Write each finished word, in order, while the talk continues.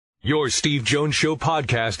Your Steve Jones Show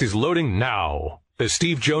podcast is loading now. The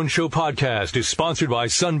Steve Jones Show podcast is sponsored by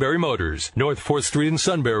Sunbury Motors, North 4th Street in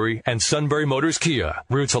Sunbury, and Sunbury Motors Kia,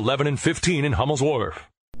 routes 11 and 15 in Hummel's Wharf.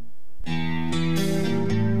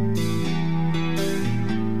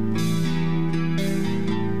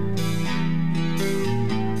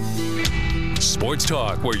 Sports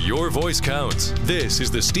talk where your voice counts. This is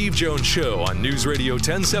the Steve Jones Show on News Radio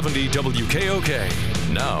 1070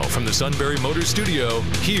 WKOK. Now from the Sunbury Motors Studio,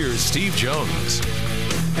 here's Steve Jones.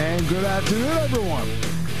 And good afternoon, everyone.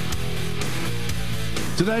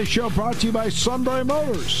 Today's show brought to you by Sunbury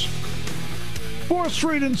Motors. 4th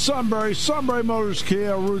Street in Sunbury, Sunbury Motors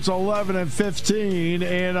Kia, routes 11 and 15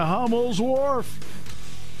 in Hummel's Wharf.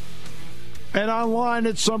 And online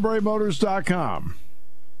at sunburymotors.com.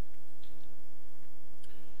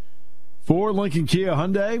 Ford, Lincoln, Kia,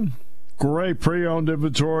 Hyundai, great pre-owned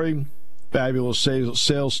inventory, fabulous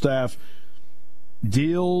sales staff,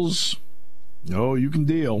 deals. Oh, you can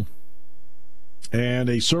deal. And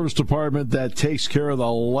a service department that takes care of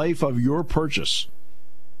the life of your purchase.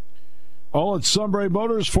 All at Sunbury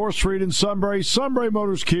Motors, 4th Street in Sunbury, Sunbury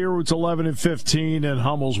Motors Kia, routes 11 and 15 in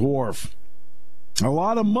Hummel's Wharf. A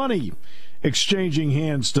lot of money exchanging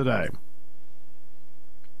hands today.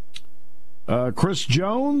 Chris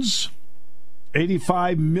Jones,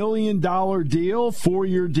 $85 million deal,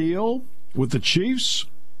 4-year deal with the Chiefs.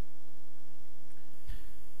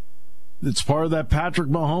 It's part of that Patrick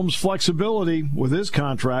Mahomes flexibility with his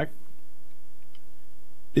contract.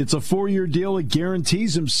 It's a 4-year deal that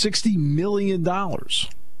guarantees him $60 million.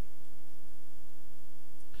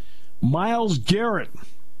 Myles Garrett,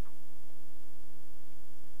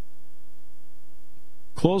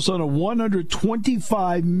 close on a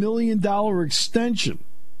 $125 million extension.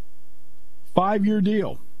 5-year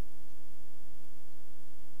deal.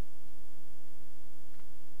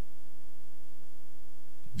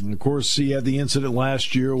 And of course, he had the incident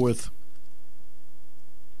last year with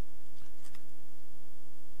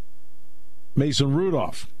Mason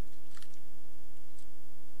Rudolph.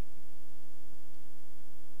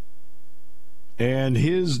 And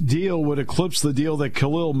his deal would eclipse the deal that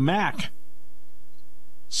Khalil Mack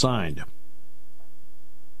signed.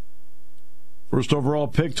 First overall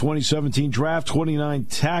pick, 2017 draft, 29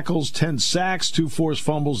 tackles, 10 sacks, 2 forced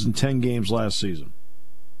fumbles in 10 games last season.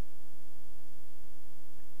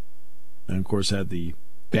 And, of course, had the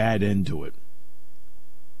bad end to it.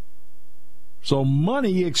 So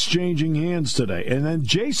money exchanging hands today. And then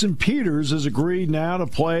Jason Peters has agreed now to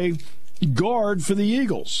play guard for the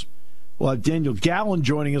Eagles. We'll have Daniel Gallen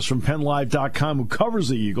joining us from PennLive.com, who covers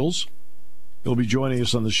the Eagles. He'll be joining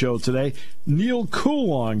us on the show today. Neil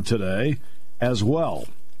Coulong today as well.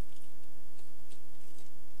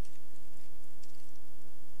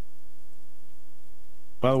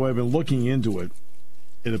 By the way, I've been looking into it.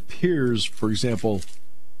 It appears, for example,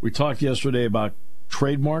 we talked yesterday about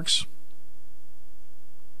trademarks.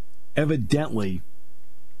 Evidently,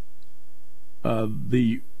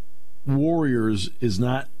 the Warriors is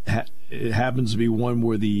not. It happens to be one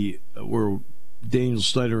where Daniel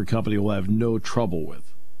Snyder and company will have no trouble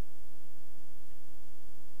with.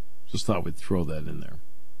 Just thought we'd throw that in there.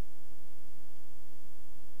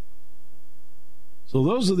 So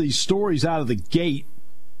those are the stories out of the gate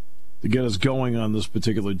to get us going on this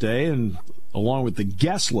particular day, and along with the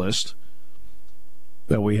guest list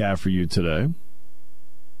that we have for you today.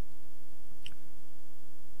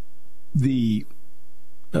 The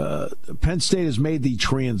Penn State has made the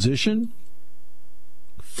transition,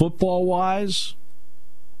 football-wise,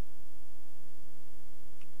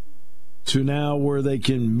 to now where they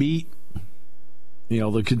can meet,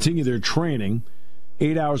 they'll continue their training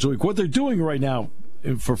 8 hours a week. What they're doing right now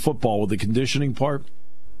for football with the conditioning part,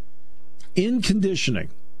 in conditioning,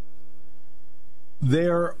 they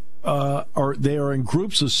are in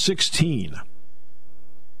groups of 16.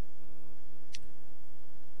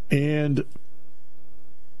 And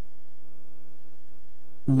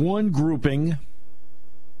one grouping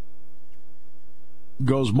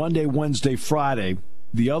goes Monday, Wednesday, Friday.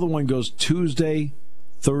 The other one goes Tuesday,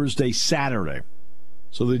 Thursday, Saturday.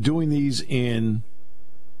 So they're doing these in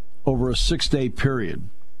over a 6-day period.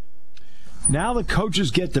 Now the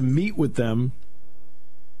coaches get to meet with them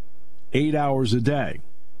 8 hours a day.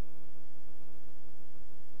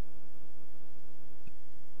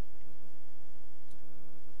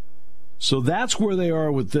 So that's where they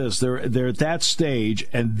are with this. They're at that stage,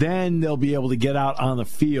 and then they'll be able to get out on the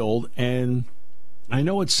field. And I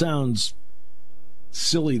know it sounds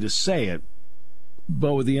silly to say it,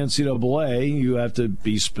 but with the NCAA, you have to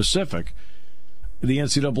be specific. The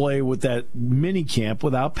NCAA, with that mini camp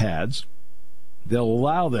without pads, they'll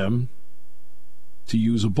allow them to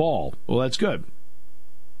use a ball. Well, that's good.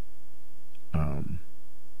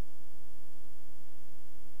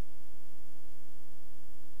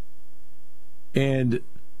 And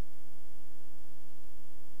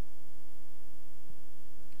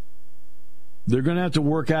they're going to have to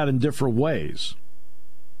work out in different ways.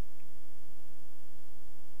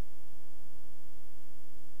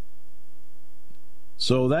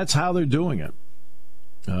 So that's how they're doing it.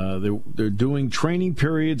 They're doing training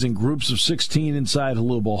periods in groups of 16 inside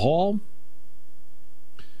Halluba Hall.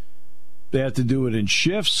 They have to do it in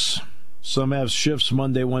shifts. Some have shifts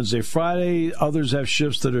Monday, Wednesday, Friday. Others have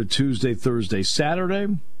shifts that are Tuesday, Thursday,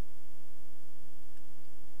 Saturday.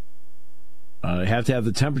 They have to have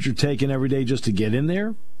the temperature taken every day just to get in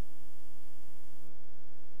there.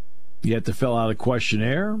 You have to fill out a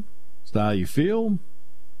questionnaire. It's not how you feel.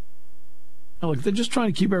 Now, look, they're just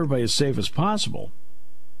trying to keep everybody as safe as possible.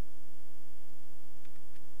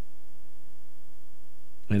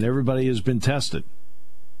 And everybody has been tested.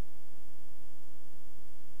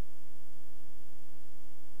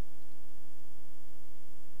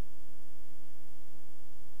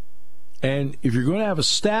 And if you're going to have a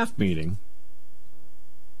staff meeting,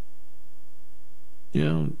 you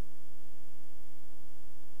know,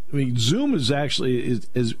 I mean, Zoom is actually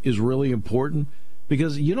is really important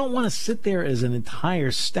because you don't want to sit there as an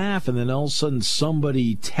entire staff and then all of a sudden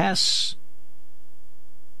somebody tests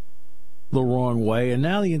the wrong way, and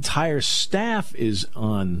now the entire staff is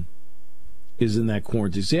in that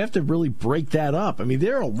quarantine. So you have to really break that up. I mean,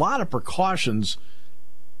 there are a lot of precautions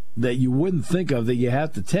that you wouldn't think of that you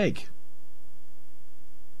have to take.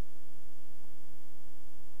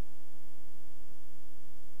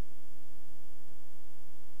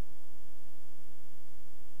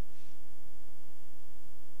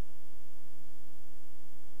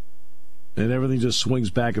 And everything just swings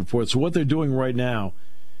back and forth. So what they're doing right now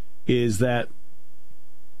is that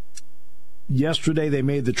yesterday they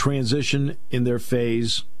made the transition in their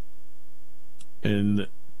phase, and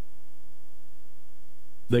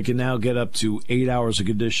they can now get up to 8 hours of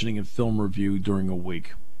conditioning and film review during a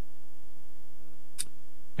week.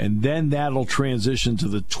 And then that'll transition to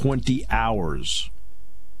the 20 hours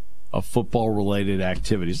of football-related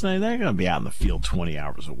activities. Now, they're going to be out in the field 20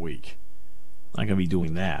 hours a week. Not going to be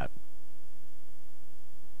doing that.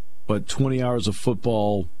 But 20 hours of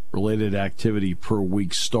football-related activity per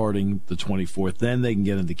week starting the 24th. Then they can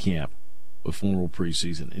get into camp with formal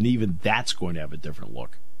preseason. And even that's going to have a different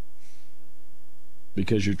look.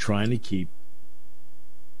 Because you're trying to keep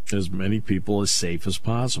as many people as safe as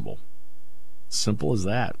possible. Simple as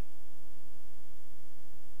that.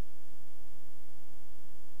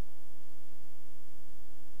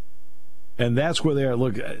 And that's where they are.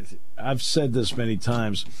 Look, I've said this many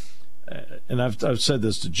times. And I've said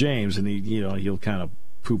this to James, and he'll kind of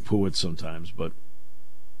poo-poo it sometimes, but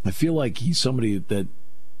I feel like he's somebody that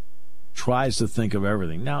tries to think of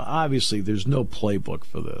everything. Now, obviously, there's no playbook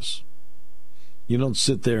for this. You don't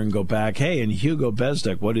sit there and go back, hey, and Hugo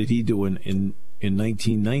Bezdek, what did he do in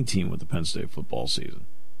 1919 with the Penn State football season?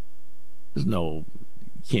 You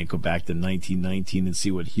can't go back to 1919 and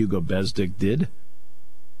see what Hugo Bezdek did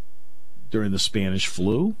during the Spanish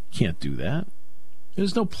flu. Can't do that.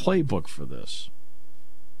 There's no playbook for this.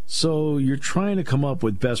 So you're trying to come up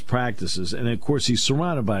with best practices. And, of course, he's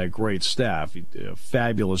surrounded by a great staff. A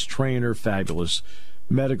fabulous trainer, fabulous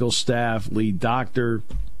medical staff, lead doctor,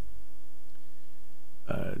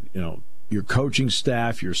 your coaching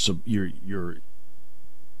staff, your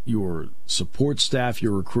support staff,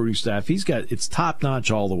 your recruiting staff. It's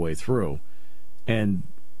top-notch all the way through. And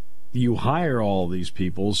you hire all these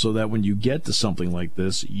people so that when you get to something like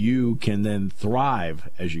this, you can then thrive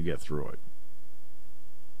as you get through it.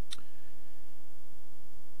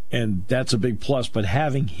 And that's a big plus. But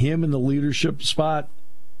having him in the leadership spot,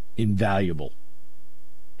 invaluable.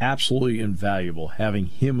 Absolutely invaluable, having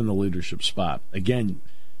him in the leadership spot. Again,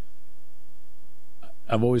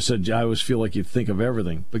 I've always said I always feel like you think of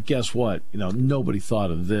everything. But guess what? Nobody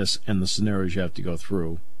thought of this and the scenarios you have to go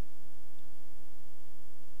through.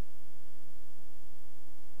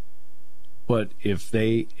 But if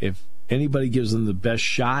anybody gives them the best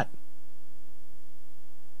shot,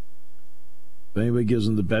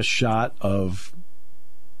 of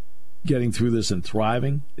getting through this and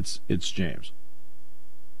thriving, it's James.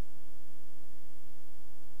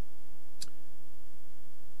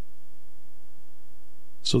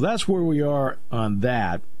 So that's where we are on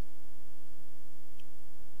that.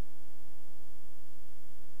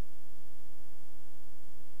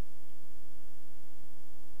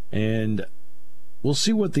 And we'll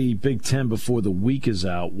see what the Big Ten, before the week is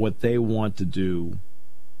out, what they want to do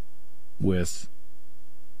with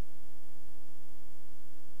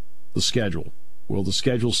the schedule. Will the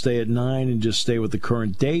schedule stay at 9 and just stay with the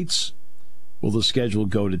current dates? Will the schedule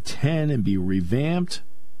go to 10 and be revamped?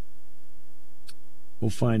 We'll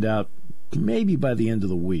find out maybe by the end of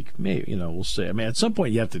the week. Maybe, we'll see. I mean, at some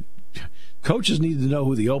point, coaches need to know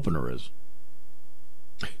who the opener is.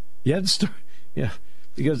 You have to start, yeah,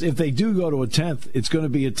 because if they do go to a 10th, it's going to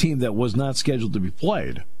be a team that was not scheduled to be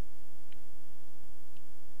played.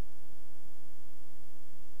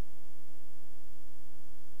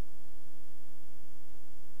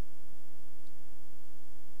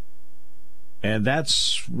 And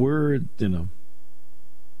that's where,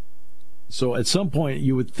 So at some point,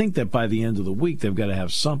 you would think that by the end of the week, they've got to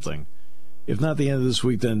have something. If not the end of this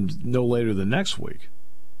week, then no later than next week.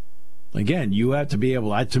 Again, you have to be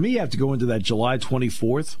able, to me, you have to go into that July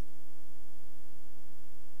 24th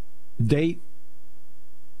date.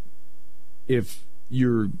 If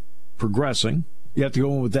you're progressing, you have to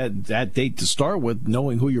go in with that date to start with,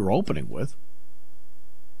 knowing who you're opening with.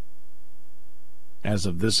 As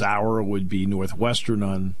of this hour, it would be Northwestern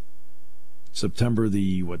on September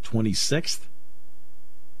the 26th.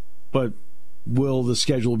 But will the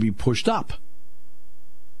schedule be pushed up?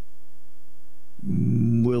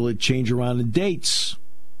 Will it change around in dates?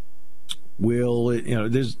 Will it?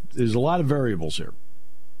 There's a lot of variables here.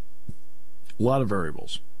 A lot of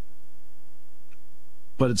variables.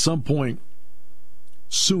 But at some point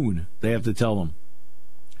soon, they have to tell them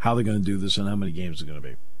how they're going to do this and how many games are going to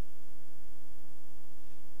be.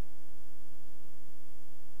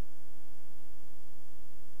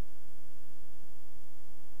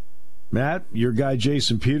 Matt, your guy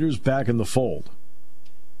Jason Peters back in the fold.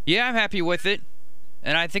 Yeah, I'm happy with it,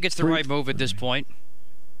 and I think it's the right move at this point.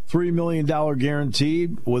 $3 million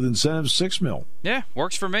guaranteed with incentives $6 million. Yeah,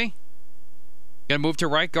 works for me. Going to move to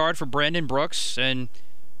right guard for Brandon Brooks, and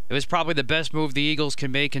it was probably the best move the Eagles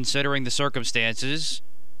can make considering the circumstances.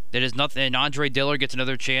 That is nothing, and Andre Dillard gets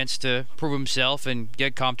another chance to prove himself and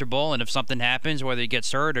get comfortable, and if something happens, whether he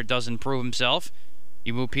gets hurt or doesn't prove himself,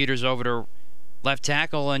 you move Peters over to left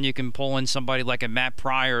tackle, and you can pull in somebody like a Matt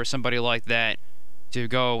Pryor or somebody like that to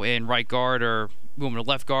go in right guard, or move him to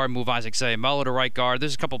left guard, move Isaac Seumalo to right guard.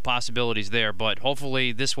 There's a couple possibilities there, but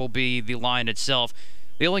hopefully this will be the line itself.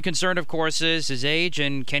 The only concern, of course, is his age,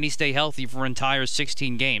 and can he stay healthy for entire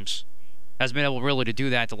 16 games? Hasn't been able really to do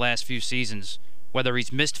that the last few seasons. Whether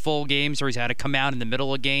he's missed full games or he's had to come out in the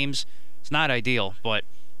middle of games, it's not ideal, but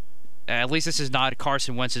at least this is not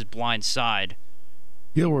Carson Wentz's blind side.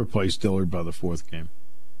 He'll replace Dillard by the fourth game.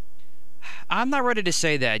 I'm not ready to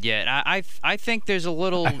say that yet. I think there's a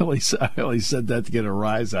little... I only said that to get a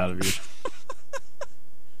rise out of you.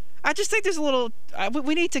 I just think there's a little...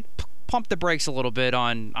 we need to pump the brakes a little bit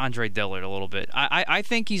on Andre Dillard a little bit. I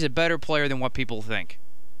think he's a better player than what people think.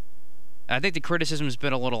 I think the criticism has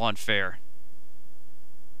been a little unfair.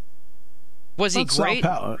 Was he great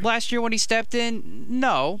last year when he stepped in?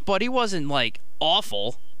 No, but he wasn't,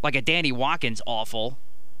 awful. Like a Danny Watkins awful.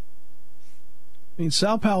 I mean,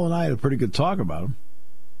 Sal Powell and I had a pretty good talk about him.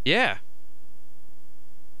 Yeah.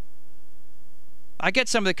 I get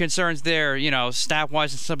some of the concerns there,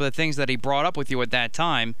 stat-wise and some of the things that he brought up with you at that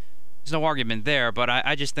time. There's no argument there, but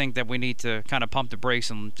I just think that we need to kind of pump the brakes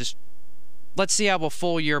and just let's see how a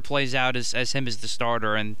full year plays out as him as the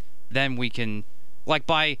starter, and then we can,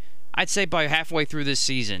 I'd say by halfway through this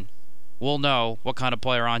season, we'll know what kind of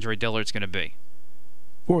player Andre Dillard's going to be.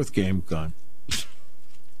 Fourth game, gone.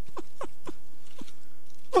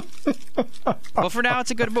 Well, for now,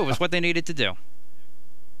 it's a good move. It's what they needed to do.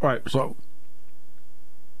 All right, so...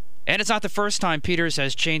 And it's not the first time Peters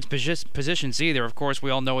has changed positions either. Of course, we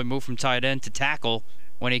all know he moved from tight end to tackle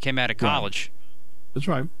when he came out of college. That's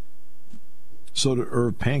right. So did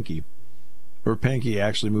Irv Pankey. Irv Pankey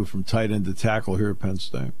actually moved from tight end to tackle here at Penn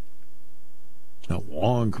State. A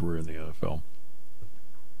long career in the NFL.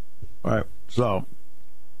 All right, so...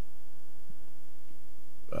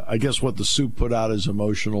 I guess what the Soup put out is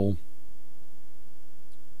emotional.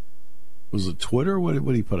 Was it Twitter? What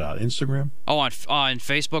did he put out? Instagram? Oh, on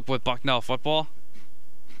Facebook with Bucknell Football?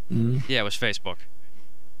 Mm-hmm. Yeah, it was Facebook.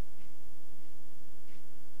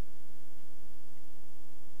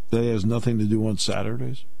 That has nothing to do on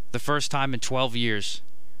Saturdays? The first time in 12 years.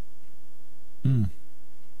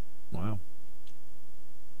 Wow.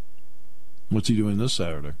 What's he doing this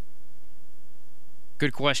Saturday?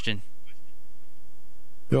 Good question.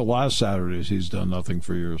 There are a lot of Saturdays he's done nothing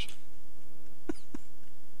for years.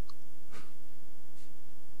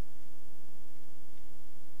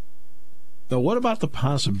 Now, what about the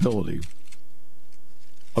possibility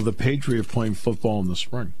of the Patriots playing football in the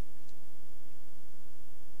spring?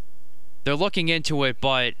 They're looking into it,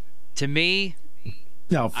 but to me,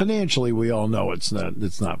 Now, financially, we all know it's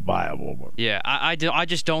not viable. But. Yeah, I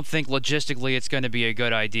just don't think logistically it's going to be a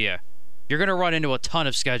good idea. You're going to run into a ton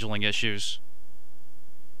of scheduling issues.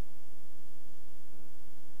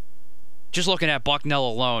 Just looking at Bucknell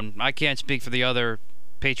alone, I can't speak for the other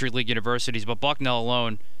Patriot League universities, but Bucknell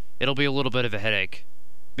alone, it'll be a little bit of a headache.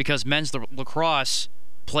 Because men's lacrosse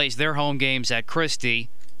plays their home games at Christie,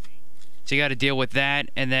 so you got to deal with that.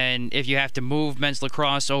 And then if you have to move men's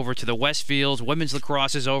lacrosse over to the West Fields, women's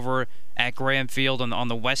lacrosse is over at Graham Field on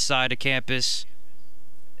the west side of campus.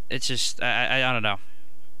 It's just, I don't know.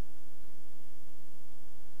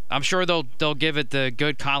 I'm sure they'll give it the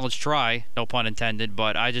good college try, no pun intended,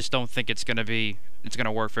 but I just don't think it's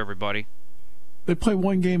gonna work for everybody. They play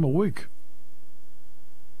one game a week.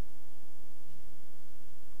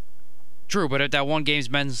 True, but if that one game's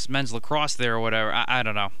men's lacrosse there or whatever, I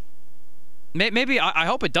don't know. Maybe I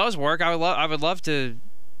hope it does work. I would love to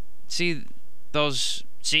see those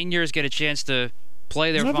seniors get a chance to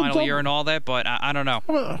play their final year and all that, but I don't know.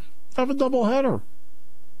 Have a double header.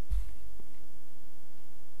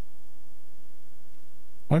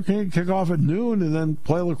 Why can't you kick off at noon and then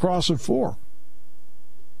play lacrosse at 4?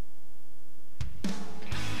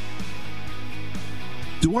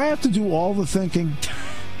 Do I have to do all the thinking?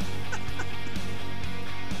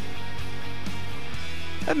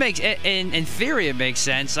 That makes, in theory, it makes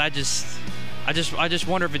sense. I just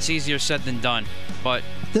wonder if it's easier said than done. But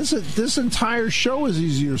this entire show is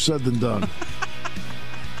easier said than done.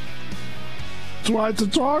 That's why it's a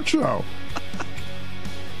talk show.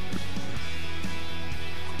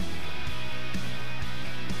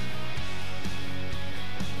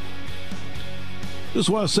 Just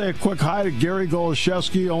want to say a quick hi to Gary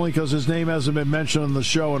Goloszewski, only because his name hasn't been mentioned on the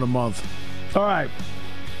show in a month. All right.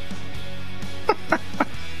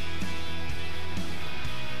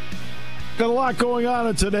 Got a lot going on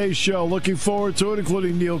in today's show. Looking forward to it,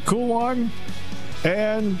 including Neil Coulong.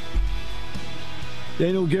 And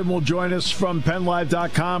Daniel Gibb will join us from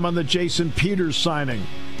PennLive.com on the Jason Peters signing.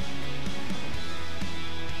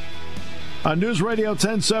 On News Radio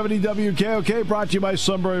 1070 WKOK, brought to you by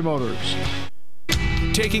Sunbury Motors.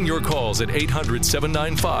 Taking your calls at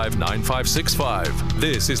 800-795-9565.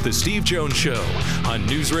 This is the Steve Jones Show on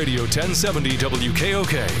News Radio 1070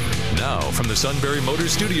 WKOK. Now, from the Sunbury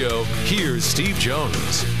Motors Studio, here's Steve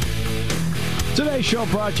Jones. Today's show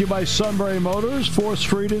brought to you by Sunbury Motors, 4th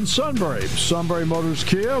Street in Sunbury. Sunbury Motors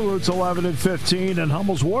Kia, routes 11 and 15, and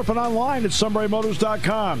Hummel's Wharf, and online at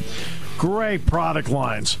sunburymotors.com. Great product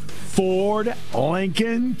lines. Ford,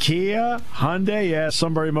 Lincoln, Kia, Hyundai. Yeah,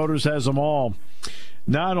 Sunbury Motors has them all.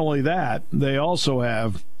 Not only that, they also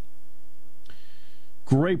have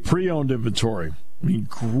great pre-owned inventory. I mean,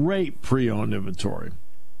 great pre-owned inventory.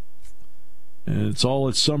 And it's all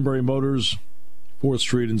at Sunbury Motors, 4th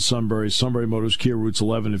Street in Sunbury. Sunbury Motors, Kia, routes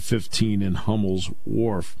 11 and 15 in Hummel's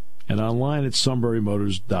Wharf. And online at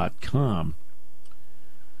sunburymotors.com.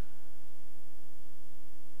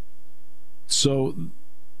 So,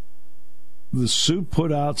 the suit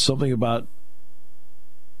put out something about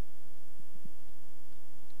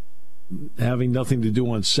having nothing to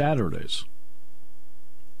do on Saturdays.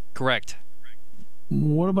 Correct.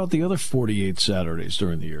 What about the other 48 Saturdays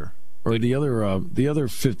during the year? Or the other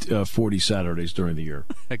 40 Saturdays during the year?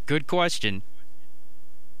 A good question.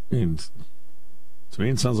 I mean, to me,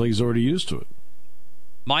 it sounds like he's already used to it.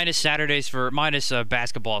 Minus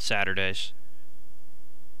basketball Saturdays.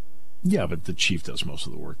 Yeah, but the Chief does most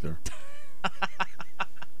of the work there.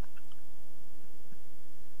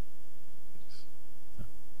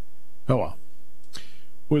 Oh, well.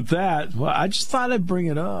 With that, I just thought I'd bring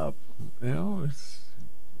it up. You know,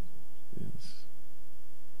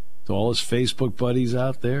 to all his Facebook buddies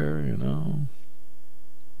out there, you know.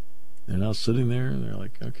 They're now sitting there, and they're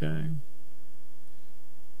like, okay.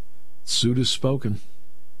 Suit is spoken.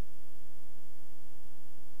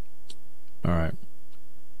 All right.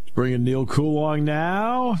 Let's bring in Neil Coulong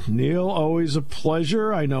now. Neil, always a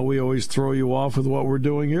pleasure. I know we always throw you off with what we're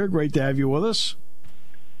doing here. Great to have you with us.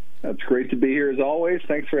 That's great to be here as always.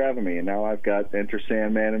 Thanks for having me. And now I've got Enter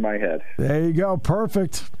Sandman in my head. There you go.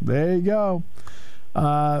 Perfect. There you go.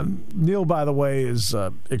 Neil, by the way, is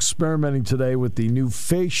experimenting today with the new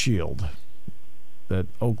face shield that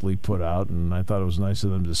Oakley put out, and I thought it was nice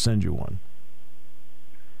of them to send you one.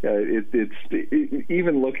 Yeah, it's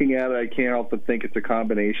even looking at it, I can't help but think it's a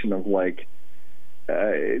combination of like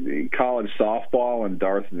college softball and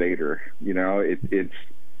Darth Vader. You know, it's.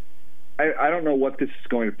 I don't know what this is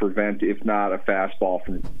going to prevent, if not a fastball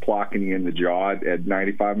from clocking you in the jaw at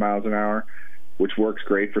 95 miles an hour, which works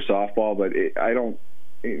great for softball. But I don't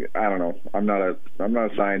know. I'm not a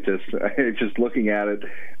scientist. Just looking at it,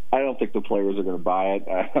 I don't think the players are going to buy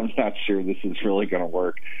it. I'm not sure this is really going to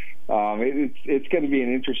work. It's going to be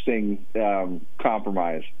an interesting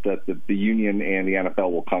compromise that the union and the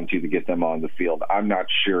NFL will come to get them on the field. I'm not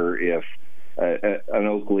sure if an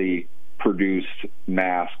Oakley-produced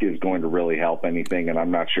mask is going to really help anything, and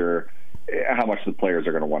I'm not sure how much the players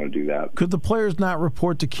are going to want to do that. Could the players not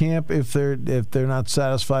report to camp if they're not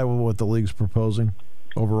satisfied with what the league's proposing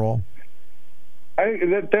overall?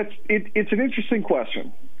 It's an interesting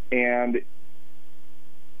question, and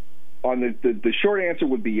on the short answer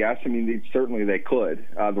would be yes. I mean, certainly they could.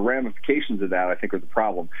 The ramifications of that, I think, are the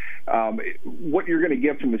problem. What you're going to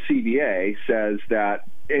get from the CBA says that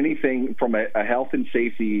anything from a health and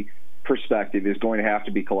safety perspective is going to have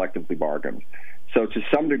to be collectively bargained. So to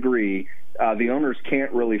some degree, the owners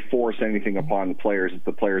can't really force anything upon the players that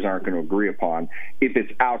the players aren't going to agree upon if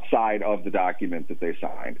it's outside of the document that they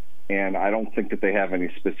signed. And I don't think that they have any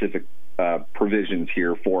specific provisions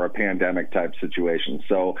here for a pandemic-type situation.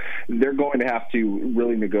 So they're going to have to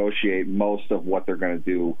really negotiate most of what they're going to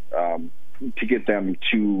do to get them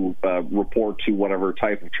to report to whatever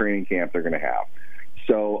type of training camp they're going to have.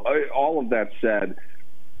 So all of that said,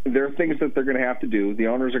 there are things that they're going to have to do. The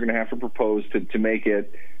owners are going to have to propose to make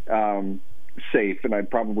it safe, and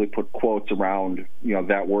I'd probably put quotes around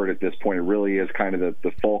that word at this point. It really is kind of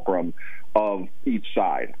the fulcrum of each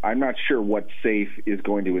side. I'm not sure what safe is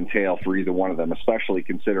going to entail for either one of them, especially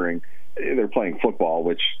considering they're playing football,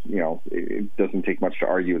 which it doesn't take much to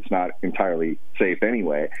argue it's not entirely safe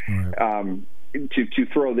anyway. Right. To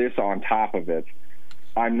throw this on top of it,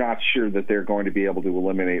 I'm not sure that they're going to be able to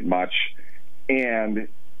eliminate much. And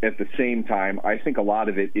at the same time, I think a lot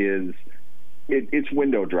of it is it's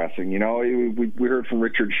window dressing. We heard from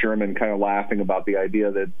Richard Sherman kind of laughing about the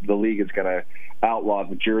idea that the league is going to outlaw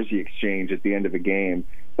the jersey exchange at the end of a game,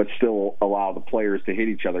 but still allow the players to hit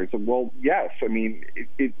each other. So, well, yes. I mean,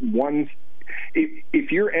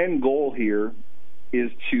 if your end goal here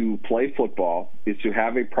is to play football, is to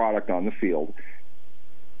have a product on the field,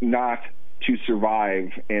 not to survive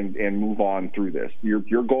and move on through this.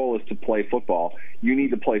 Your goal is to play football. You need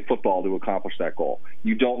to play football to accomplish that goal.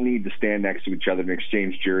 You don't need to stand next to each other and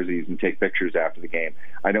exchange jerseys and take pictures after the game.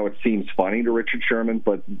 I know it seems funny to Richard Sherman,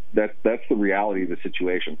 but that's the reality of the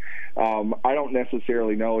situation. I don't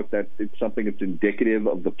necessarily know if it's something that's indicative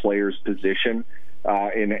of the player's position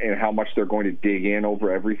and how much they're going to dig in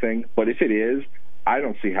over everything. But if it is, I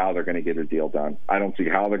don't see how they're going to get a deal done. I don't see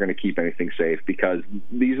how they're going to keep anything safe, because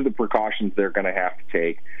these are the precautions they're going to have to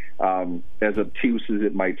take. As obtuse as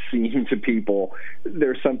it might seem to people,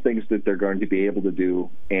 there's some things that they're going to be able to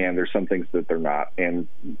do, and there's some things that they're not. And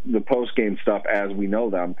the post-game stuff, as we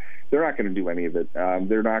know them, they're not going to do any of it.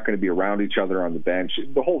 They're not going to be around each other on the bench.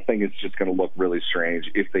 The whole thing is just going to look really strange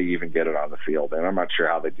if they even get it on the field, and I'm not sure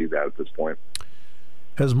how they do that at this point.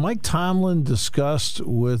 Has Mike Tomlin discussed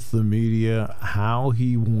with the media how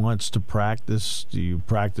he wants to practice? Do you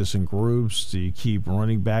practice in groups? Do you keep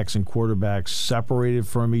running backs and quarterbacks separated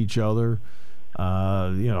from each other?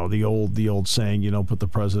 The old saying, put the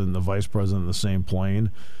president and the vice president in the same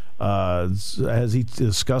plane. Has he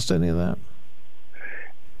discussed any of that?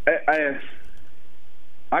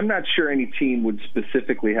 I'm not sure any team would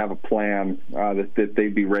specifically have a plan that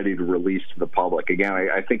they'd be ready to release to the public. Again,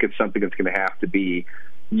 I think it's something that's going to have to be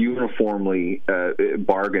uniformly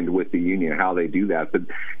bargained with the union, how they do that. But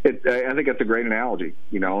I think that's a great analogy.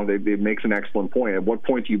 It makes an excellent point. At what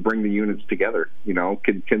point do you bring the units together?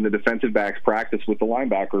 Can the defensive backs practice with the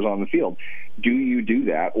linebackers on the field? Do you do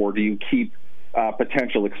that, or do you keep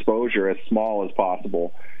potential exposure as small as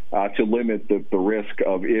possible to limit the risk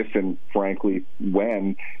of if and, frankly,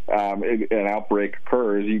 when an outbreak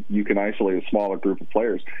occurs, you can isolate a smaller group of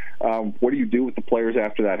players. What do you do with the players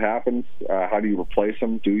after that happens? How do you replace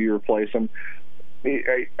them? Do you replace them?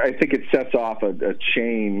 I think it sets off a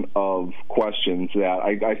chain of questions that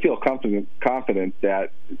I feel confident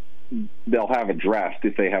that they'll have addressed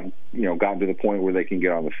if they have gotten to the point where they can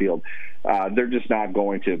get on the field. They're just not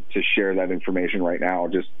going to share that information right now.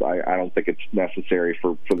 I don't think it's necessary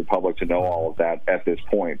for the public to know all of that at this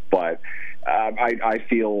point. But I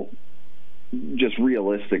feel just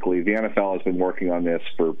realistically, the NFL has been working on this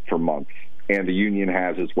for months, and the union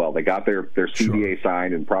has as well. They got their CBA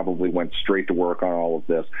signed and probably went straight to work on all of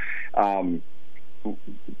this.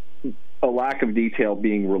 A lack of detail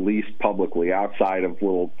being released publicly outside of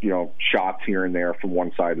little, shots here and there from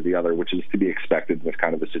one side to the other, which is to be expected in this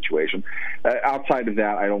kind of a situation. Outside of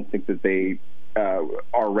that, I don't think that they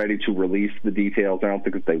are ready to release the details. I don't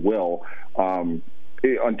think that they will.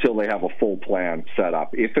 until they have a full plan set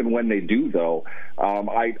up. If and when they do, though,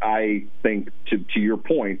 I think, to your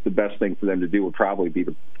point, the best thing for them to do would probably be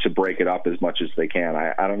to break it up as much as they can.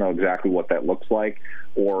 I don't know exactly what that looks like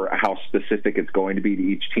or how specific it's going to be to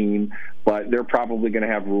each team, but they're probably going to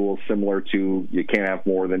have rules similar to you can't have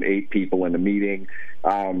more than 8 people in a meeting,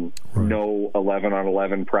 no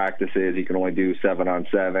 11-on-11 practices, you can only do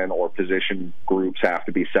 7-on-7, or position groups have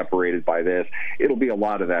to be separated by this. It'll be a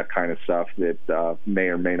lot of that kind of stuff that may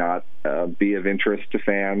or may not be of interest to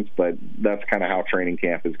fans, but that's kind of how training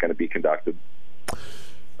camp is going to be conducted.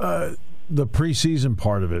 The preseason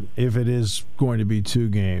part of it, if it is going to be 2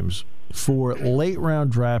 games, for late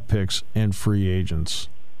round draft picks and free agents,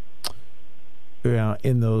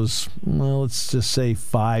 in those, well, let's just say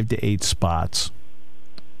 5 to 8 spots,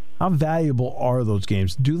 how valuable are those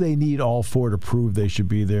games? Do they need all 4 to prove they should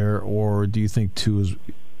be there, or do you think 2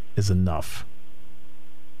 is enough?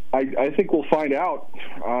 I think we'll find out.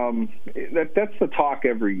 That's the talk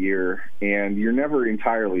every year, and you're never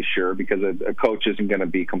entirely sure because a coach isn't going to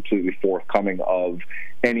be completely forthcoming of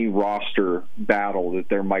any roster battle that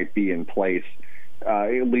there might be in place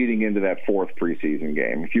leading into that 4th preseason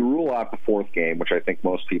game. If you rule out the 4th game, which I think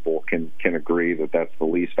most people can agree that that's the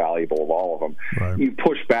least valuable of all of them, right, you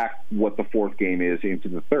push back what the 4th game is into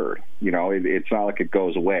the 3rd. You know, it's not like it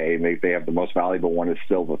goes away, and they have the most valuable one is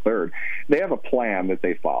still the 3rd. They have a plan that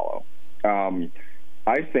they follow.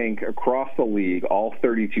 I think across the league, all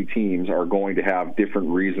 32 teams are going to have different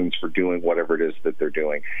reasons for doing whatever it is that they're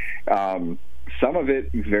doing. Some of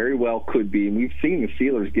it very well could be, and we've seen the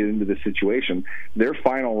Steelers get into this situation, their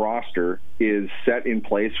final roster is set in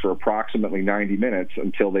place for approximately 90 minutes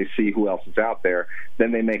until they see who else is out there.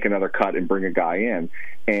 Then they make another cut and bring a guy in.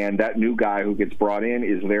 And that new guy who gets brought in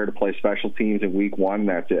is there to play special teams in week 1,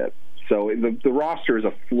 that's it. So the roster is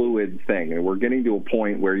a fluid thing, and we're getting to a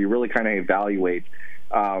point where you really kind of evaluate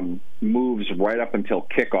moves right up until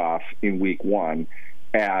kickoff in week 1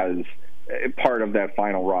 as part of that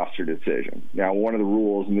final roster decision. Now, one of the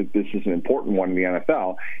rules, and this is an important one in the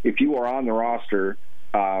NFL, if you are on the roster,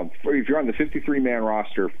 if you're on the 53-man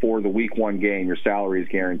roster for the week 1 game, your salary is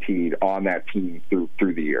guaranteed on that team through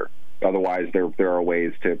the year. Otherwise, there are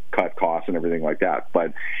ways to cut costs and everything like that.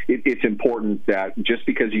 But it's important that just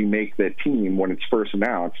because you make the team when it's first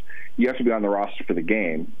announced, you have to be on the roster for the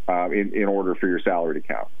game in order for your salary to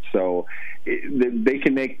count. So they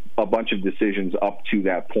can make a bunch of decisions up to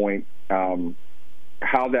that point.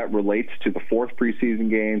 How that relates to the 4th preseason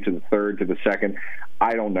game, to the 3rd, to the 2nd,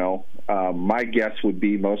 I don't know. My guess would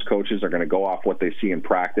be most coaches are going to go off what they see in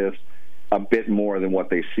practice a bit more than what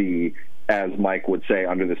they see, as Mike would say,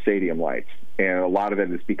 under the stadium lights. And a lot of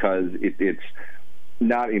it is because it's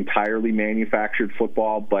not entirely manufactured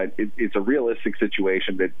football, but it's a realistic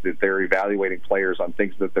situation that they're evaluating players on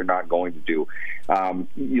things that they're not going to do.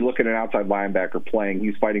 You look at an outside linebacker playing,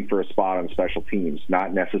 he's fighting for a spot on special teams,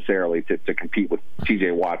 not necessarily to compete with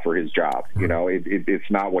TJ Watt for his job. You know, it's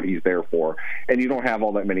not what he's there for. And you don't have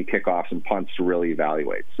all that many kickoffs and punts to really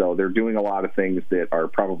evaluate. So they're doing a lot of things that are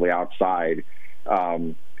probably outside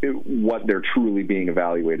what they're truly being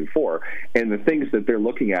evaluated for, and the things that they're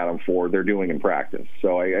looking at them for, they're doing in practice.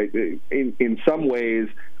 So in some ways,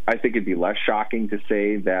 I think it'd be less shocking to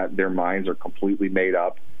say that their minds are completely made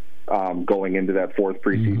up going into that 4th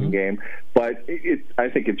preseason game. But I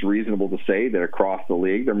think it's reasonable to say that across the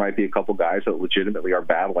league, there might be a couple guys that legitimately are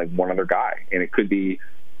battling one other guy, and it could be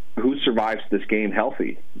who survives this game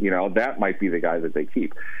healthy. You know, that might be the guy that they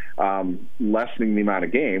keep. Lessening the amount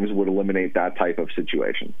of games would eliminate that type of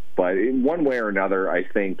situation. But in one way or another, I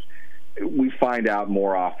think we find out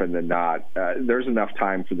more often than not, there's enough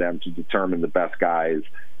time for them to determine the best guys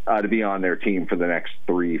to be on their team for the next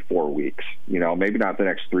 3-4 weeks. You know, maybe not the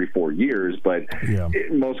next 3-4 years, but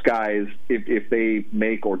most guys, if they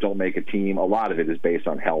make or don't make a team, a lot of it is based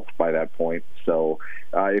on health by that point. So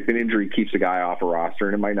if an injury keeps a guy off a roster,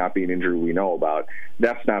 and it might not be an injury we know about,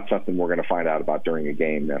 that's not something we're going to find out about during a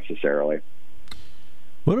game necessarily.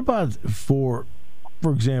 What about, for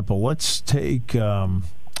example, let's take a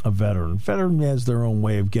veteran. Veteran has their own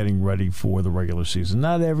way of getting ready for the regular season.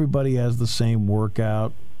 Not everybody has the same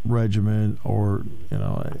workout regimen, or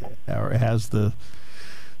has the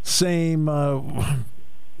same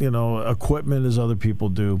equipment as other people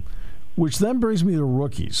do, which then brings me to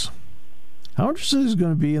rookies. How interesting is it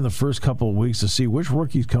going to be in the first couple of weeks to see which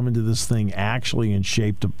rookies come into this thing actually in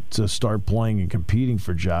shape to start playing and competing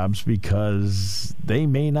for jobs, because they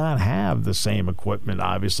may not have the same equipment,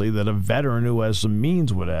 obviously, that a veteran who has some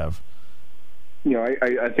means would have. You know,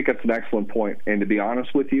 I think that's an excellent point. And to be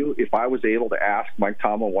honest with you, if I was able to ask Mike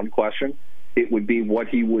Tomlin one question, It would be what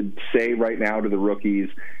he would say right now to the rookies,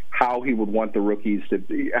 how he would want the rookies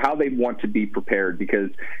how they want to be prepared, because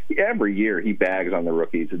every year he bags on the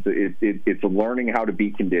rookies. It's learning how to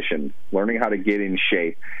be conditioned, learning how to get in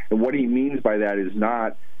shape. And what he means by that is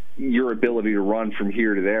not your ability to run from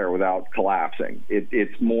here to there without collapsing.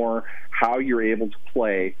 It's more how you're able to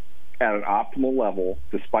play at an optimal level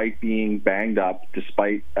despite being banged up,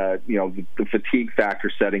 despite the fatigue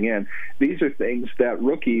factor setting in. These are things that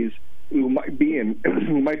rookies who might be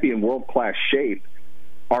in world-class shape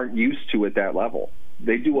aren't used to at that level.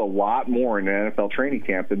 They do a lot more in an NFL training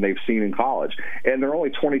camp than they've seen in college. And they're only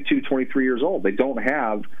 22, 23 years old. They don't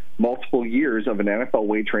have multiple years of an NFL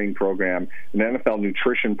weight training program, an NFL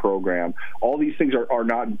nutrition program. All these things are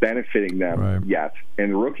not benefiting them yet.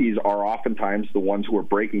 And rookies are oftentimes the ones who are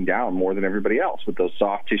breaking down more than everybody else with those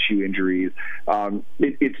soft tissue injuries.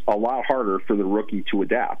 It's a lot harder for the rookie to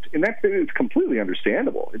adapt. And it's completely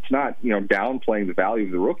understandable. It's not downplaying the value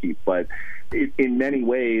of the rookie, but in many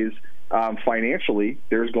ways, financially,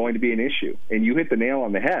 there's going to be an issue. And you hit the nail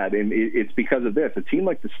on the head, and it's because of this. A team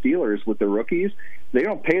like the Steelers with their rookies, they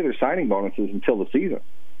don't pay their signing bonuses until the season.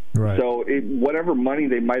 Right. So whatever money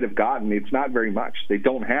they might have gotten, it's not very much. They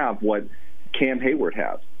don't have what Cam Hayward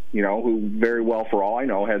has, who very well, for all I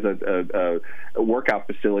know, has a workout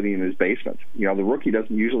facility in his basement. The rookie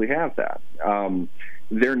doesn't usually have that.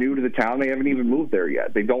 They're new to the town. They haven't even moved there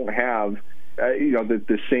yet. They don't have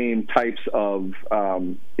the same types of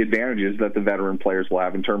advantages that the veteran players will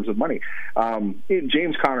have in terms of money.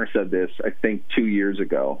 James Conner said this, I think, 2 years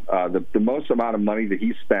ago. The most amount of money that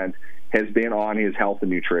he spent has been on his health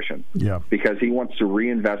and nutrition, because he wants to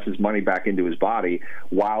reinvest his money back into his body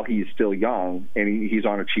while he's still young and he's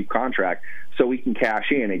on a cheap contract, so he can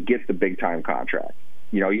cash in and get the big-time contract.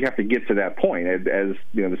 You have to get to that point. As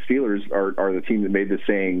the Steelers are the team that made this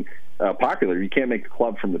saying popular, you can't make a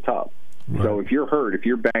club from the tub. Right. So if you're hurt, if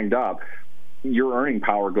you're banged up, your earning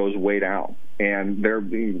power goes way down. And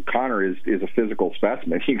Connor is a physical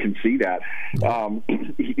specimen. You can see that.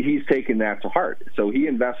 He's taken that to heart. So he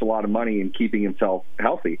invests a lot of money in keeping himself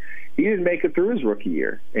healthy. He didn't make it through his rookie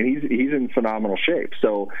year, and he's in phenomenal shape.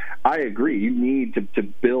 So I agree. You need to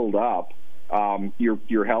build up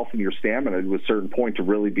your health and your stamina to a certain point to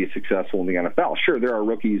really be successful in the NFL. Sure, there are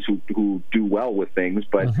rookies who do well with things,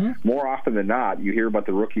 but more often than not, you hear about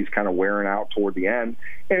the rookies kind of wearing out toward the end,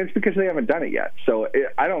 and it's because they haven't done it yet. So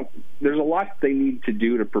there's a lot they need to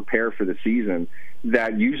do to prepare for the season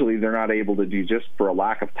that usually they're not able to do just for a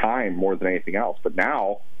lack of time more than anything else. But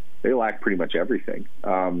now they lack pretty much everything.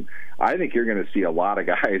 I think you're going to see a lot of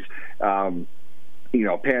guys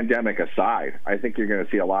pandemic aside, I think you're going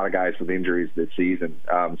to see a lot of guys with injuries this season,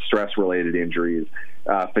 stress-related injuries,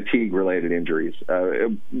 fatigue-related injuries,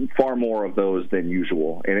 far more of those than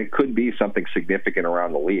usual. And it could be something significant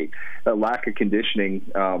around the league. A lack of conditioning,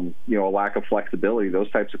 a lack of flexibility,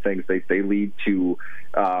 those types of things, they lead to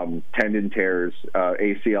tendon tears,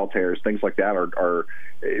 ACL tears, things like that are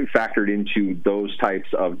factored into those types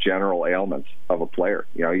of general ailments of a player.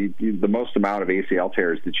 The most amount of ACL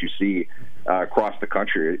tears that you see across the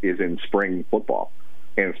country is in spring football,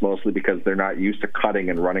 and it's mostly because they're not used to cutting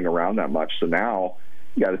and running around that much. So now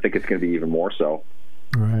you got to think it's going to be even more so.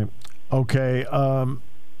 Right. Okay.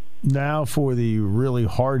 Now for the really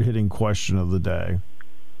hard-hitting question of the day.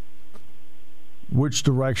 Which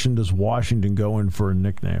direction does Washington go in for a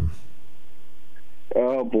nickname?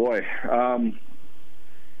 Oh, boy.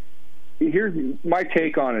 Here's my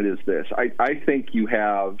take on it is this. I think you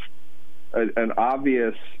have an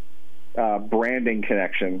obvious branding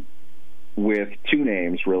connection with two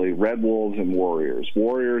names, really, Red Wolves and Warriors.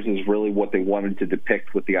 Warriors is really what they wanted to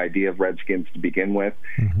depict with the idea of Redskins to begin with,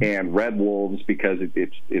 and Red Wolves, because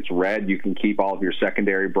it's red, you can keep all of your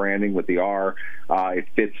secondary branding with the R. It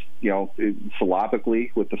fits,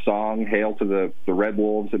 syllabically with the song, Hail to the Red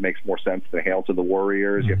Wolves. It makes more sense than Hail to the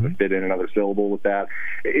Warriors. You have to fit in another syllable with that.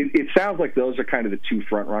 It sounds like those are kind of the two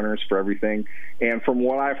front runners for everything, and from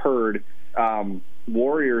what I've heard,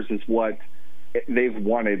 Warriors is what they've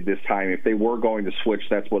wanted this time. If they were going to switch,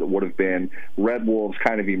 that's what it would have been. Red Wolves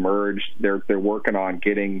kind of emerged. They're working on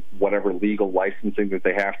getting whatever legal licensing that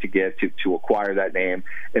they have to get to acquire that name,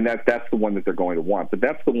 and that's the one that they're going to want. But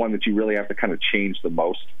that's the one that you really have to kind of change the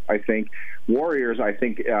most, I think. Warriors, I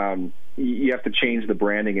think you have to change the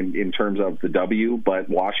branding in terms of the W, but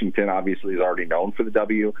Washington obviously is already known for the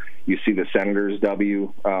W. You see the Senators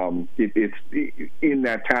W. It's in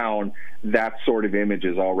that town, that sort of image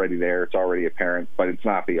is already there. It's already apparent, but it's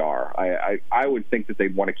not the R. I would think that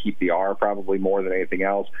they'd want to keep the R probably more than anything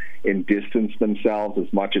else and distance themselves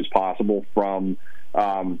as much as possible from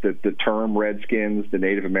the term Redskins, the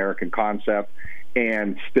Native American concept,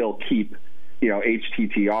 and still keep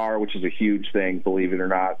HTTR, which is a huge thing, believe it or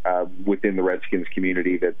not, within the Redskins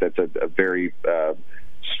community. That's a very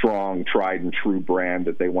strong, tried and true brand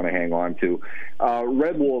that they want to hang on to.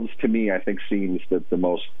 Red Wolves, to me, I think seems the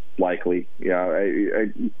most likely.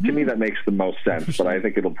 To me, that makes the most sense, but I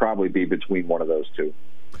think it'll probably be between one of those two.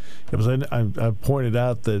 Because I pointed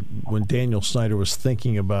out that when Daniel Snyder was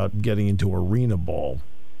thinking about getting into arena ball,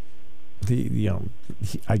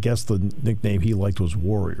 I guess the nickname he liked was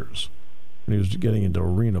Warriors, and he was getting into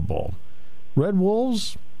arena ball. Red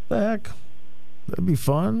Wolves, the heck, that'd be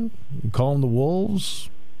fun. You call them the Wolves.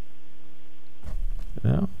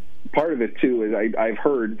 Yeah. Part of it, too, is I've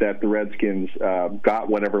heard that the Redskins got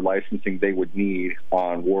whatever licensing they would need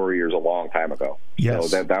on Warriors a long time ago.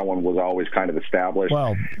 Yes. So that one was always kind of established.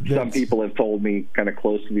 Well, some people have told me kind of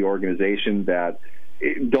close to the organization that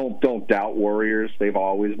don't doubt Warriors. They've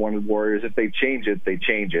always wanted Warriors. If they change it, they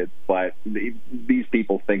change it. But these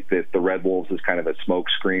people think that the Red Wolves is kind of a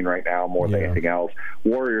smokescreen right now more than anything else.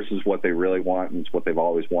 Warriors is what they really want, and it's what they've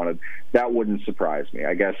always wanted. That wouldn't surprise me.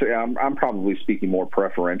 I guess I'm probably speaking more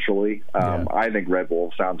preferentially. I think Red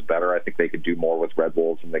Wolves sounds better. I think they could do more with Red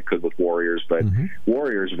Wolves than they could with Warriors. But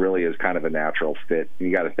Warriors really is kind of a natural fit.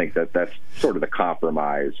 You got to think that that's sort of the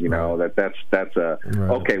compromise. That's a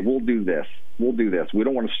okay. We'll do this. We'll do this. We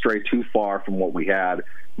don't want to stray too far from what we had.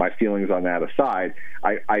 My feelings on that aside,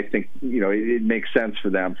 I think it makes sense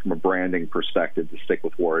for them from a branding perspective to stick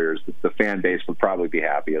with Warriors. The fan base would probably be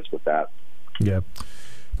happiest with that. Yeah.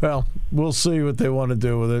 Well, we'll see what they want to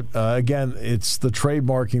do with it. Again, it's the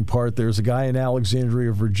trademarking part. There's a guy in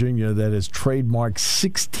Alexandria, Virginia, that has trademarked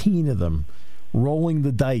 16 of them, rolling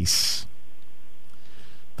the dice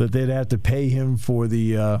that they'd have to pay him for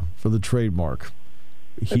the trademark.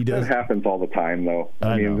 That happens all the time, though.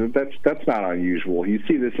 I mean, that's not unusual. You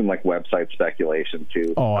see this in like website speculation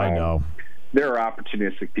too. Oh, I know. There are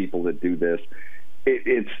opportunistic people that do this.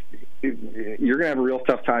 You're going to have a real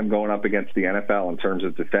tough time going up against the NFL in terms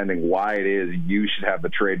of defending why it is you should have the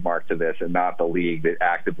trademark to this and not the league that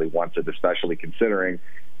actively wants it, especially considering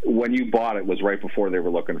when you bought it was right before they were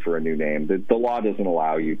looking for a new name. The law doesn't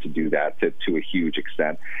allow you to do that to a huge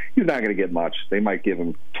extent. He's not going to get much. They might give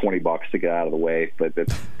him $20 to get out of the way, but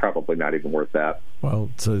it's probably not even worth that. Well,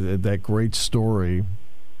 that great story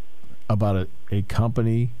about a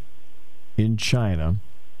company in China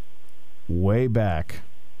way back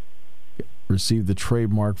received the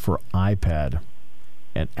trademark for iPad,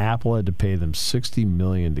 and Apple had to pay them $60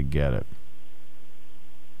 million to get it.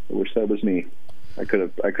 I wish that was me. I could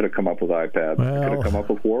have come up with iPad. Well, I could have come up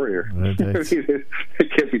with Warrior. It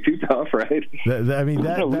can't be too tough, right?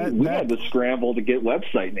 We had to scramble to get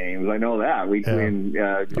website names. I know that.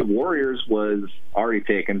 Warriors was already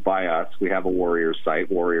taken by us. We have a Warriors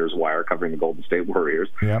site, Warriors Wire, covering the Golden State Warriors.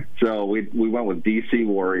 Yep. So we went with DC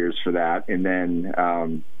Warriors for that, and then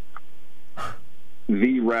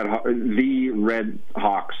the Red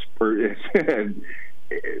Hawks. What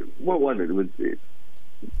was it? It was.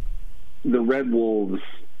 The Red Wolves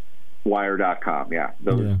Wire.com,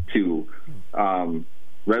 those two.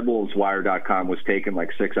 RedWolvesWire.com was taken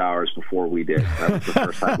like 6 hours before we did. That was the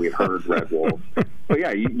first time we had heard Red Wolves. But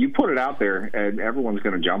yeah, you put it out there, and everyone's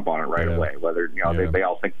going to jump on it right away. Whether they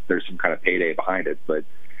all think there's some kind of payday behind it, but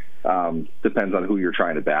depends on who you're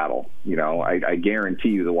trying to battle. I guarantee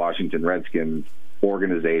you, the Washington Redskins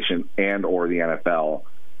organization and or the NFL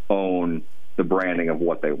own the branding of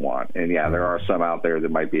what they want. And there are some out there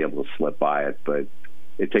that might be able to slip by it, but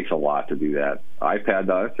it takes a lot to do that. iPad,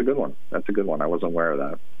 that's a good one. I wasn't aware of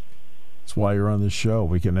that. That's why you're on this show.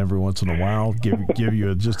 We can every once in a while give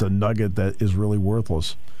you just a nugget that is really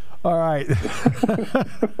worthless. All right.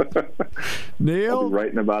 Neil? I'll be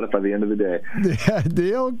writing about it by the end of the day. Yeah,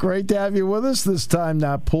 Neil, great to have you with us. This time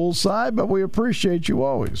not poolside, but we appreciate you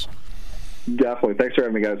always. Definitely. Thanks for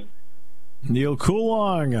having me, guys. Neil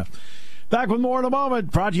Coulong. Back with more in a moment.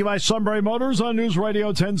 Brought to you by Sunbury Motors on News Radio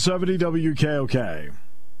 1070 WKOK.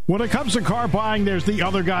 When it comes to car buying, there's the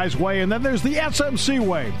other guy's way, and then there's the SMC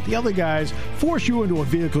way. The other guys force you into a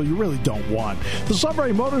vehicle you really don't want. The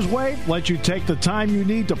Sunbury Motors way lets you take the time you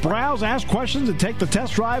need to browse, ask questions, and take the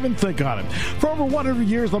test drive and think on it. For over 100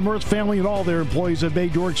 years, the Mertz family and all their employees have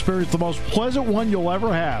made your experience the most pleasant one you'll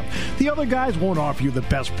ever have. The other guys won't offer you the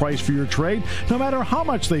best price for your trade, no matter how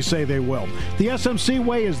much they say they will. The SMC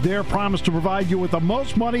way is their promise to provide you with the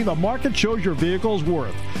most money the market shows your vehicle is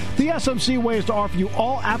worth. The SMC way is to offer you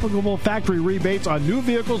all applicable applicable factory rebates on new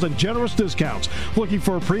vehicles and generous discounts. Looking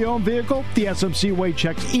for a pre-owned vehicle? The SMC Way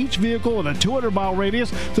checks each vehicle in a 200-mile radius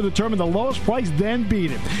to determine the lowest price, then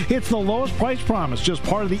beat it. It's the lowest price promise, just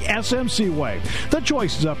part of the SMC Way. The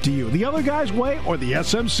choice is up to you. The other guy's way or the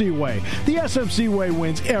SMC Way. The SMC Way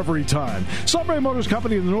wins every time. Sunbury Motors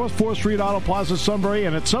Company in the North 4th Street Auto Plaza, Sunbury,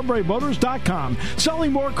 and at sunburymotors.com.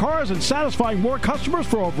 Selling more cars and satisfying more customers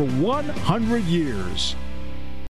for over 100 years.